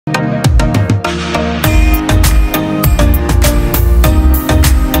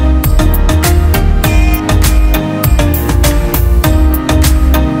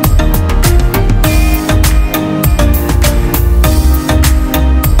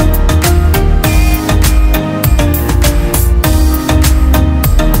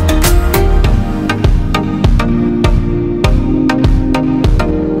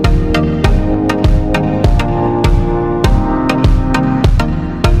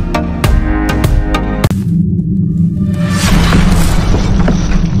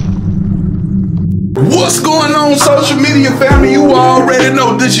on social media, family, you already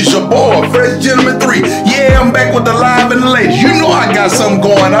know this is your boy, Fresh Gentleman 3. Yeah, I'm back with the live and the latest. You know I got something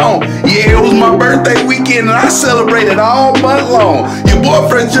going on. Yeah, it was my birthday weekend and I celebrated all month long. Your boy,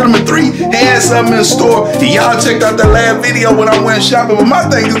 Fresh Gentleman 3, had something in store. Y'all checked out that last video when I went shopping, but my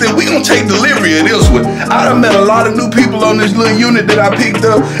thing is that we gonna take delivery of this one. I done met a lot of new people on this little unit that I picked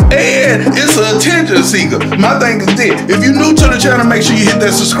up, and it's an attention seeker. My thing is this: if you're new to the channel, make sure you hit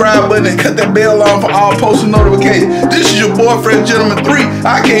that subscribe button and cut that bell on for all post notifications. This is your boy, Fresh Gentleman 3.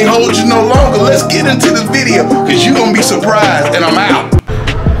 I can't hold you no longer. Let's get into this video, because you're gonna be surprised, and I'm out.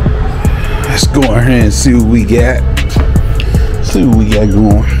 Let's go ahead and see what we got. See what we got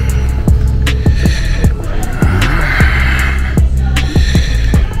going.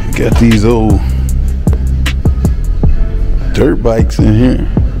 Got these old dirt bikes in here.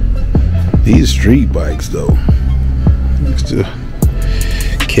 These street bikes though. It's the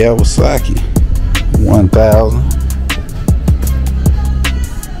Kawasaki 1000.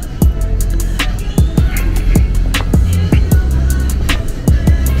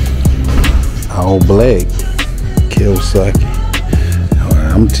 All black Kawasaki.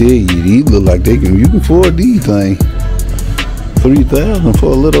 I'm telling you, these look like you can afford these things. 3,000 for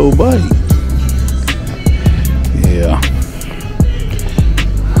a little old bike. Yeah.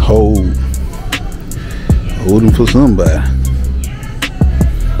 Holding for somebody.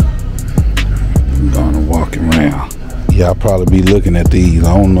 I'm gonna walk around. Y'all probably be looking at these.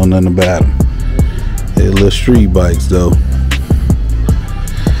 I don't know nothing about them. They're little street bikes though.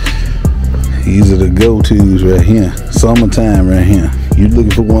 These are the go-tos right here. Summertime right here. You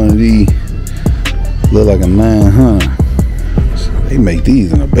looking for one of these? Look like a 900. They make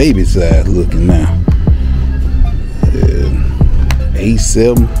these in a baby size looking now.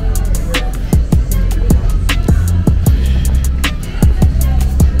 87.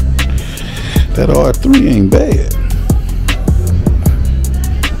 That R3 ain't bad.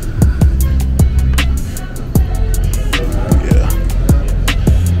 Yeah.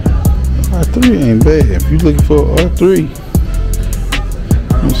 R3 ain't bad. If you're looking for an R3,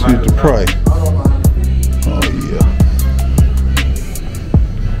 let's see the price. Oh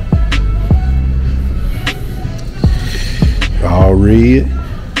yeah. All red.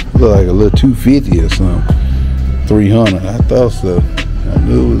 Look like a little 250 or something. 300. I thought so. I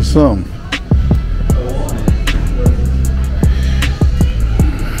knew it was something.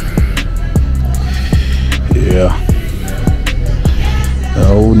 Yeah. The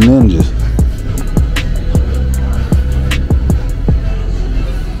old Ninjas.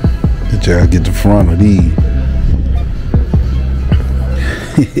 Y'all get the front of these.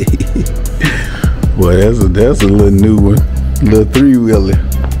 Boy, that's a little new one. Little three-wheeler.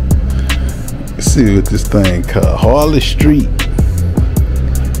 Let's see what this thing called. Harley Street.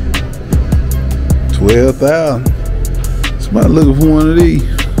 12,000. Somebody looking for one of these.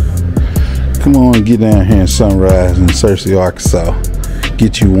 Come on and get down here in Sunrise in SEARCY, Arkansas.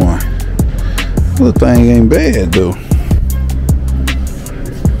 Get you one. Little thing ain't bad though.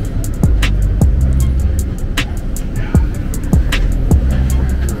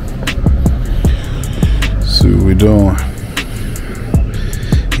 See what we doing.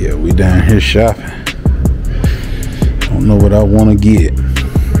 Yeah, we down here shopping. Don't know what I want to get.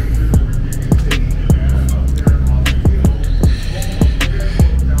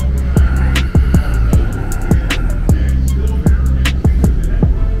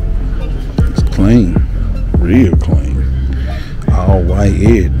 It's clean, real clean, all white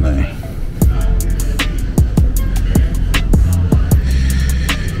everything.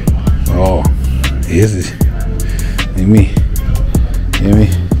 Oh, is it? Let me.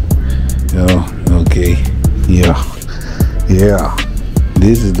 Oh, okay. Yeah.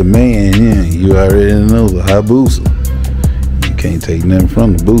 This is the man, yeah. You already know the Hayabusa. You can't take nothing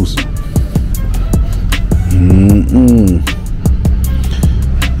from the Busa.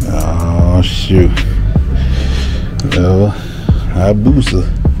 Oh shoot. Hayabusa.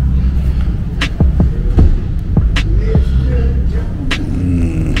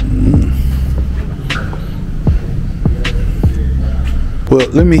 Well,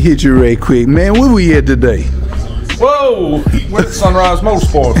 let me hit you right quick, man. Where we at today? Whoa! We're at Sunrise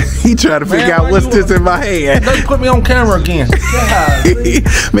Motorsports. He trying to figure out what's this in my hand. Don't put me on camera again.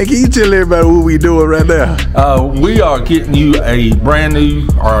 Man, can you tell everybody what we doing right now? We are getting you a brand new,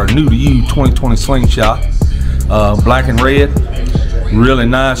 or new to you, 2020 Slingshot. Black and red. Really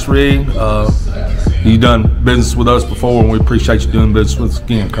nice rig. You done business with us before, and we appreciate you doing business with us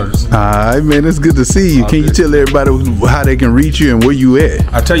again, Curtis. All right, man, it's good to see you. Can you tell everybody how they can reach you and where you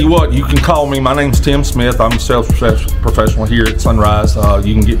at? I tell you what, you can call me. My name's Tim Smith. I'm a sales professional here at Sunrise.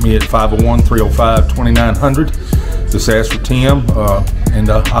 You can get me at 501-305-2900. Just ask for Tim, and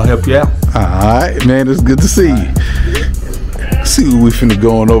I'll help you out. All right, man, it's good to see you. See what we finna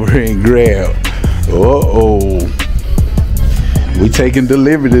go on over here and grab. Uh-oh. We taking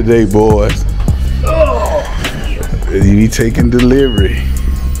delivery today, boys. We taking delivery.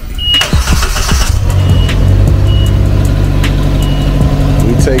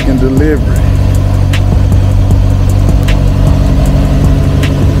 We taking delivery.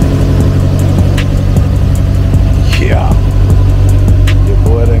 Yeah. Your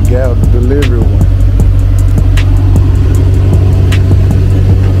boy done got the delivery one.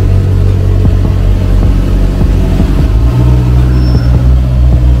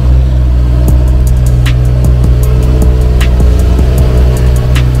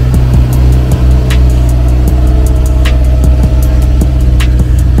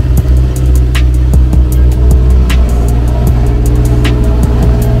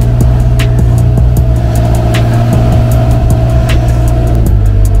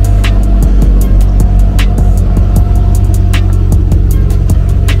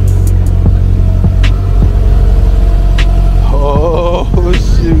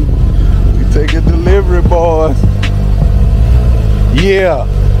 Yeah,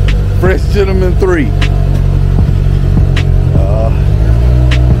 Fresh Gentleman 3.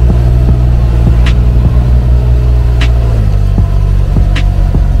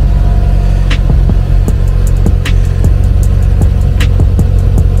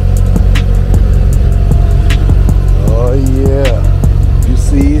 Oh yeah, you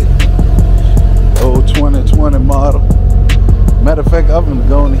see it? Old 2020 model. Matter of fact, I'm gonna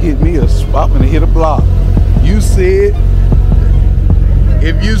go and hit me a spot. I'm gonna hit a block. You see it?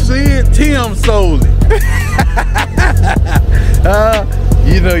 If you see it, Tim sold it.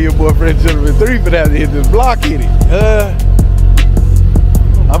 You know your boy Fresh Gentleman 3 but have to hit this block in it.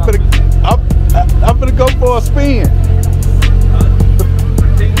 I'm gonna go for a spin.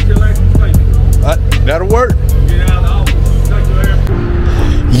 That'll work.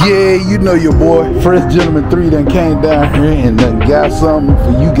 Yeah, you know your boy Fresh Gentleman 3 done came down here and done got something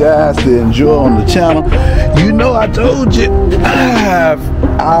for you guys to enjoy on the channel. You know I told you, I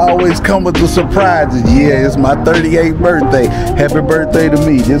always come with the surprises. Yeah, it's my 38th birthday. Happy birthday to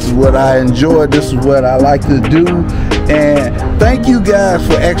me. This is what I enjoy. This is what I like to do. And thank you guys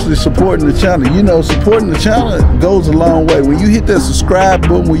for actually supporting the channel. You know, supporting the channel goes a long way. When you hit that subscribe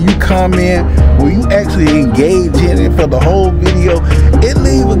button, when you comment, when you actually engage in it for the whole video, it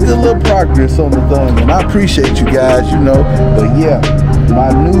leaves a good little progress on the thing. And I appreciate you guys, you know. But yeah,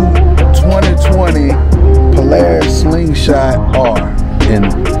 my new 2020 Polaris Slingshot R. And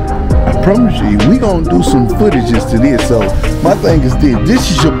I promise you, we gonna do some footages to this. So my thing is this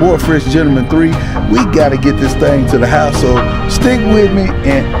is your boy Fresh Gentleman 3. We gotta get this thing to the house. So stick with me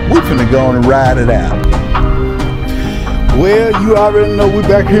and we finna go on and ride it out. Well, you already know we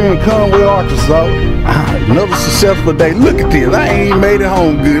back here in Conway, Arkansas. Another successful day. Look at this. I ain't made it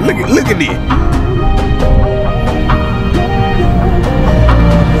home good. Look at this.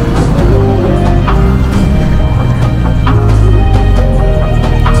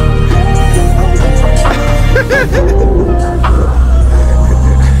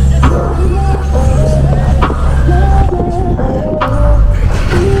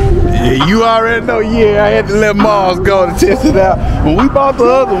 You already know, yeah, I had to let Mars go to test it out. When we bought the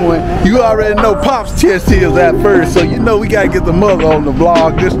other one, you already know Pops test his out first. So you know we gotta get the mother on the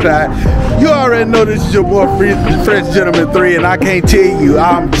vlog this time. You already know this is your boy Fresh Gentleman 3, and I can't tell you,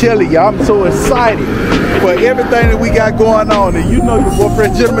 I'm telling you, I'm so excited for everything that we got going on. And you know your boy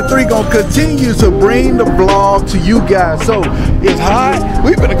Fresh Gentleman 3 gonna continue to bring the vlog to you guys. So it's hot,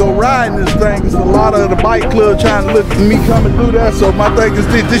 we finna go riding this thing. It's a lot of the bike club trying to look at me coming through that. So my thing is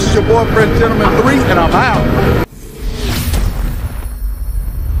this is your boy Fresh Gentleman 3, and I'm out.